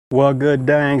Well, good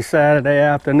dang Saturday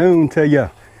afternoon to you.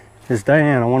 It's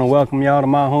Dan. I want to welcome y'all to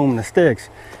my home in the sticks.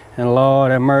 And Lord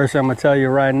have mercy, I'm going to tell you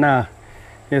right now,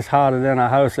 it's hotter than a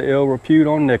house of ill repute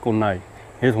on nickel night.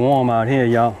 It's warm out here,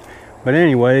 y'all. But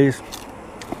anyways,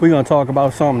 we're going to talk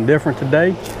about something different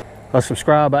today. A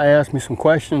subscriber asked me some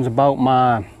questions about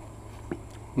my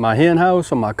hen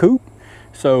house or my coop.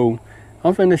 So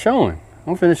I'm finna show him.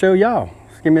 I'm finna show y'all.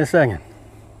 Just give me a second.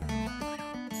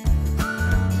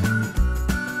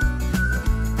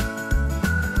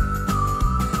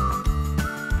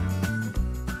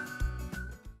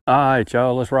 Alright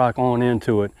y'all, let's rock on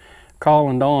into it. Carl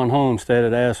and Dawn Homestead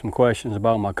had asked some questions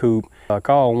about my coop.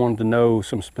 Carl wanted to know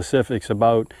some specifics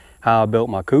about how I built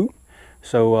my coop.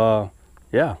 So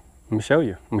yeah, let me show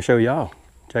you. I'm gonna show y'all.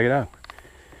 Check it out.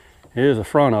 Here's the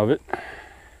front of it.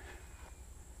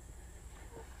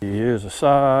 Here's the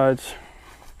sides.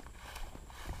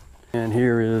 And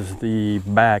here is the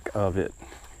back of it.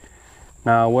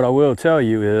 Now what I will tell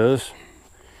you is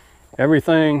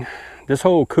everything, this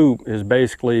whole coop was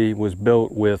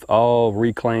built with all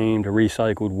reclaimed,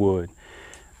 recycled wood.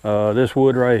 This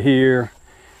wood right here,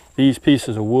 these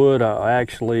pieces of wood are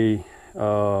actually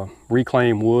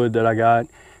reclaimed wood that I got.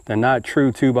 They're not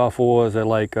true 2x4s, they're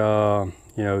like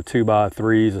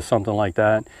 2x3s or something like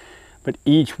that. But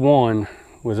each one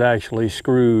was actually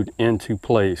screwed into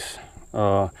place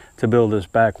to build this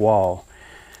back wall.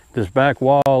 This back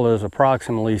wall is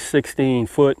approximately 16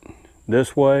 foot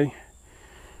this way,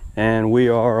 and we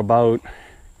are about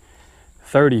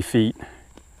 30 feet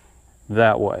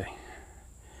that way.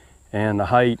 And the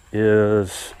height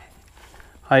is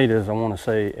I want to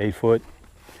say 8 foot.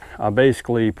 I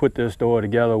basically put this door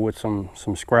together with some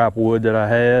scrap wood that I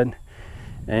had,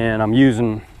 and I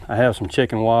have some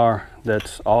chicken wire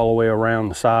that's all the way around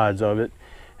the sides of it,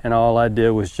 and all I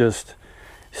did was just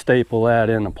staple that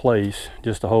into place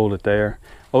just to hold it there.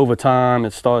 Over time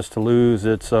it starts to lose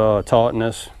its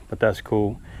tautness, but that's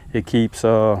cool. It keeps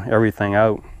everything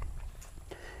out.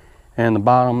 And the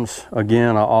bottoms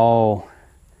again are all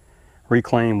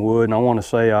reclaimed wood, and I want to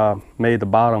say I made the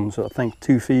bottoms I think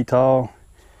 2 feet tall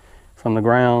from the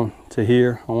ground to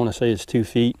here. I want to say it's 2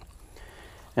 feet.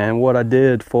 And what I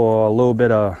did for a little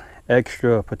bit of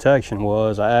extra protection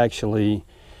was I actually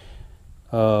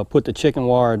put the chicken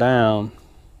wire down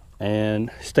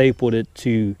and stapled it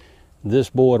to this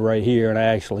board right here, and I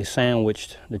actually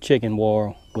sandwiched the chicken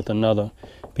wire with another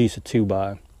piece of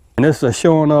 2x. And this is a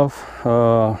sure enough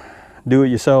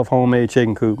do-it-yourself homemade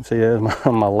chicken coop. See, there's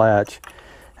my latch.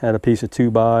 Had a piece of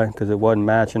 2x because it wasn't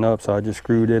matching up, so I just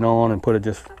screwed it on and put a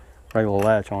just regular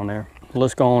latch on there.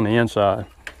 Let's go on the inside.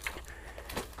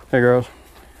 Hey girls.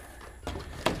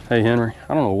 Hey Henry.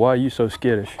 I don't know why you so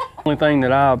skittish. The only thing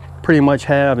that I pretty much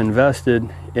have invested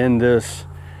in this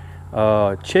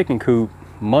chicken coop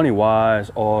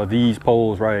money-wise are these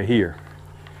poles right here.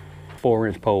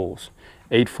 4-inch poles,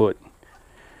 8 foot,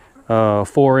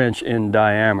 4-inch in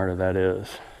diameter, that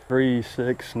is. 3,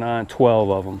 6, 9, 12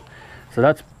 of them. So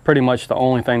that's pretty much the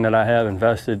only thing that I have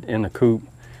invested in the coop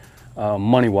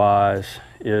money-wise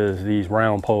is these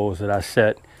round poles that I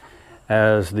set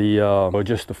as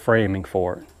just the framing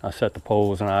for it. I set the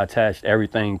poles and I attached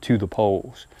everything to the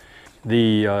poles.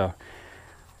 The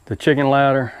chicken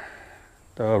ladder,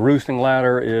 the roosting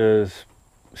ladder is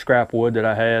scrap wood that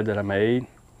I made.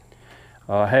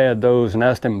 I had those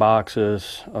nesting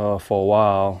boxes for a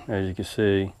while. As you can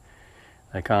see,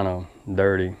 they're kind of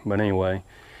dirty, but anyway,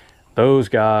 those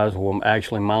guys were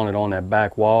actually mounted on that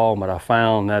back wall, but I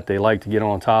found that they like to get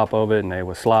on top of it and they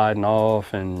were sliding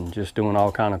off and just doing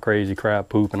all kind of crazy crap,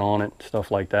 pooping on it, stuff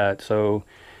like that. So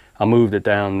I moved it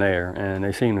down there and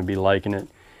they seem to be liking it,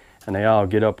 and they all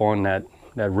get up on that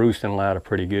roosting ladder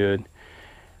pretty good.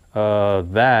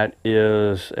 That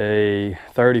is a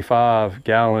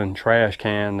 35-gallon trash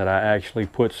can that I actually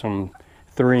put some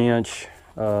 3-inch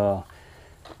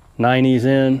 90s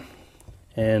in,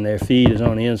 and their feed is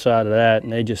on the inside of that,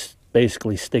 and they just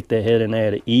basically stick their head in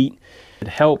there to eat. It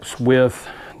helps with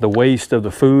the waste of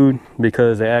the food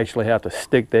because they actually have to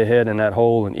stick their head in that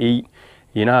hole and eat.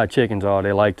 You know how chickens are,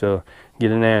 they like to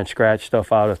get in there and scratch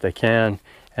stuff out if they can,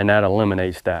 and that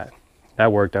eliminates that.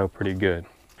 That worked out pretty good.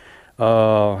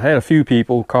 I had a few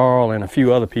people, Carl and a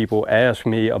few other people, ask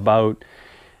me about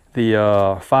the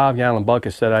 5-gallon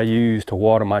buckets that I use to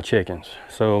water my chickens.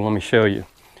 So let me show you.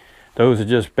 Those are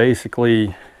just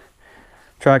basically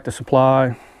Tractor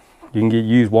Supply. You can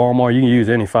use Walmart, you can use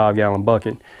any 5-gallon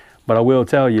bucket. But I will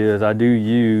tell you is I do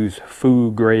use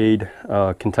food grade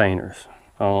containers.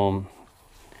 See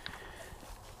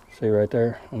right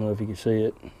there? I don't know if you can see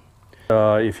it.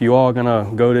 If you are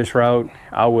gonna go this route,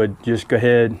 I would just go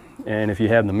ahead, and if you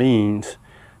have the means,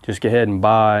 just go ahead and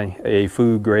buy a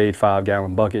food grade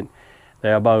 5-gallon bucket.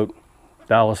 They're about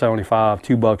 $1.75,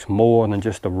 $2 more than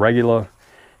just a regular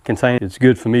container. It's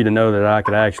good for me to know that I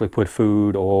could actually put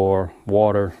food or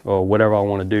water or whatever I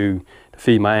want to do to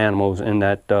feed my animals in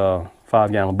that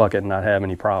 5-gallon bucket and not have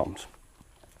any problems.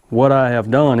 What I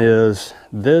have done is,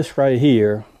 this right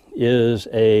here is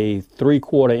a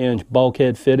 3/4 inch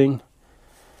bulkhead fitting,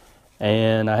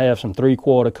 and I have some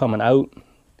 3/4 coming out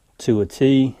to a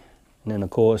T, and then of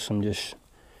course some just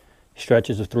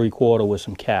stretches of 3/4 with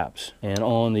some caps. And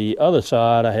on the other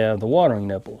side I have the watering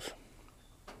nipples.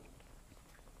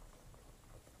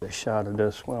 A shot of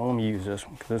this. Well, let me use this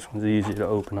one because this one's easy to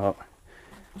open up.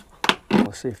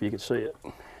 Let's see if you can see it.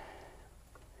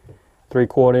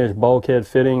 3/4 inch bulkhead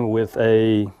fitting with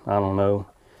a, I don't know,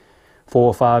 4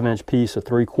 or 5 inch piece of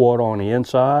 3/4 on the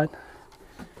inside.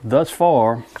 Thus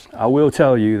far, I will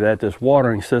tell you that this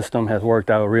watering system has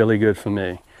worked out really good for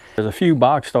me. There's a few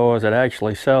box stores that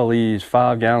actually sell these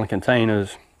 5-gallon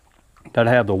containers that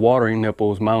have the watering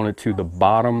nipples mounted to the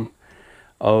bottom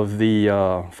of the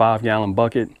 5-gallon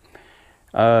bucket.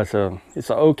 It's an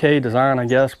okay design, I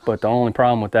guess, but the only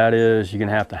problem with that is you're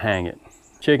gonna have to hang it.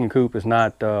 Chicken coop is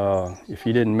not, if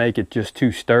you didn't make it just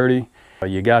too sturdy,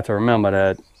 you got to remember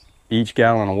that each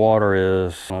gallon of water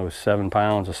is 7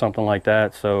 pounds or something like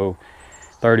that. So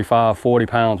 35, 40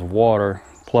 pounds of water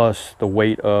plus the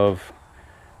weight of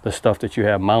the stuff that you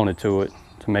have mounted to it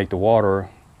to make the water.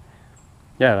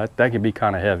 Yeah, that could be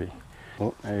kind of heavy.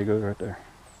 Oh, there you go, right there.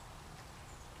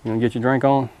 You gonna get your drink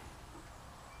on?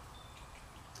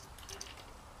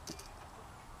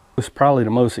 It's probably the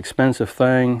most expensive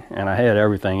thing, and I had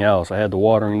everything else. I had the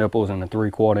watering nipples and the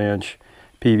 3/4 inch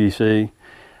PVC.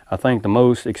 I think the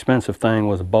most expensive thing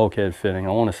was a bulkhead fitting.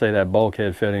 I want to say that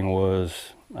bulkhead fitting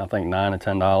was, I think, $9 or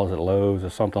 $10 at Lowe's or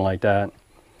something like that.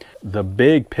 The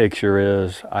big picture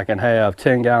is I can have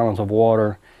 10 gallons of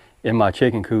water in my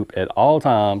chicken coop at all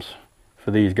times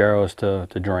for these girls to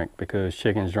drink, because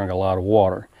chickens drink a lot of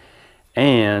water.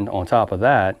 And on top of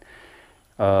that,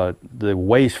 the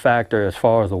waste factor as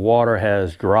far as the water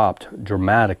has dropped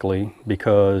dramatically,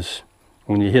 because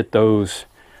when you hit these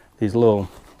little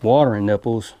watering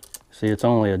nipples, see, it's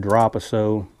only a drop or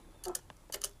so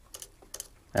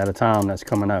at a time that's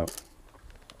coming out.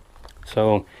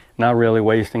 So not really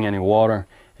wasting any water,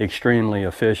 extremely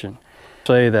efficient.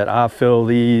 Say that I fill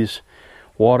these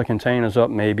water containers up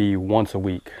maybe once a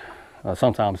week,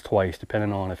 sometimes twice,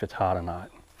 depending on if it's hot or not.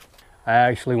 I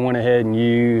actually went ahead and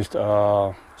used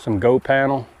some goat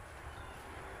panel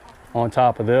on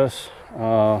top of this.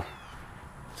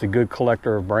 It's a good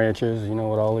collector of branches, you know,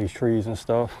 with all these trees and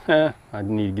stuff. I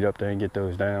need to get up there and get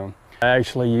those down. I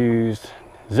actually used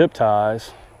zip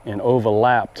ties and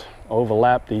overlapped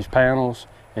these panels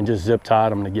and just zip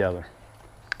tied them together.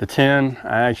 The tin,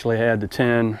 I actually had the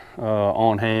tin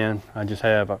on hand. I just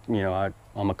have, you know,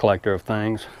 I'm a collector of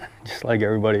things, just like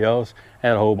everybody else. I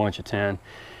had a whole bunch of tin.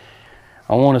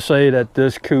 I want to say that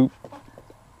this coop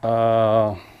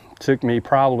took me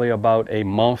probably about a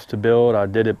month to build. I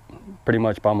did it pretty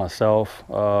much by myself.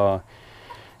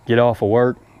 Get off of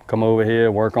work, come over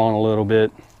here, work on a little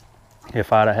bit.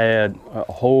 If I'd have had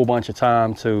a whole bunch of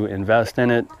time to invest in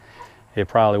it, it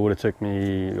probably would have took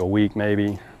me a week,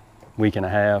 maybe week and a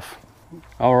half.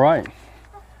 All right,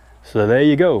 so there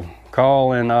you go.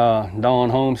 Carl and Dawn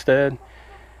Homestead.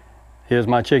 Here's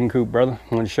my chicken coop, brother. I'm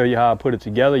going to show you how I put it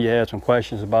together. You had some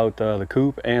questions about the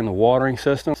coop and the watering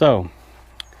system. So,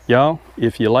 y'all,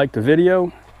 if you like the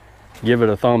video, give it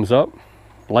a thumbs up.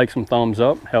 Like some thumbs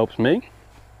up, helps me.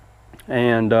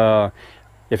 And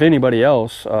if anybody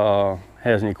else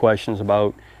has any questions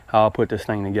about how I put this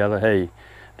thing together, hey,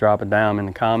 drop it down in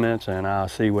the comments and I'll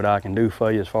see what I can do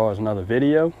for you as far as another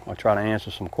video. I'll try to answer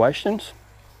some questions.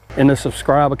 In the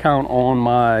subscribe account on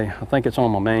my, I think it's on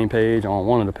my main page, on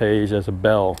one of the pages, there's a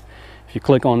bell. If you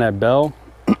click on that bell,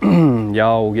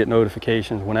 y'all will get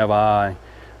notifications whenever I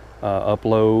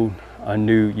upload a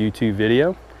new YouTube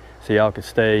video, so y'all can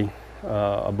stay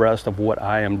abreast of what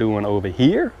I am doing over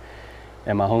here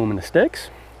at my home in the sticks.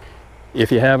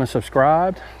 If you haven't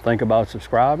subscribed, think about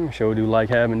subscribing. Sure do like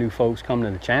having new folks come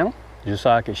to the channel, just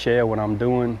so I can share what I'm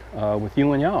doing with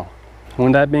you and y'all.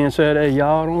 With that being said, hey,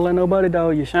 y'all, don't let nobody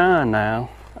dog you shine now.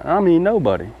 I mean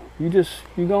nobody. You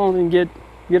go on and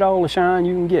get all the shine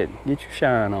you can get your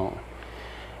shine on.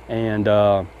 And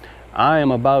I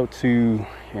am about to,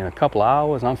 in a couple of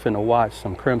hours, I'm finna watch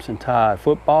some Crimson Tide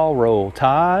football, Roll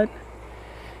Tide.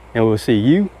 And we'll see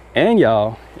you and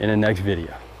y'all in the next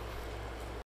video.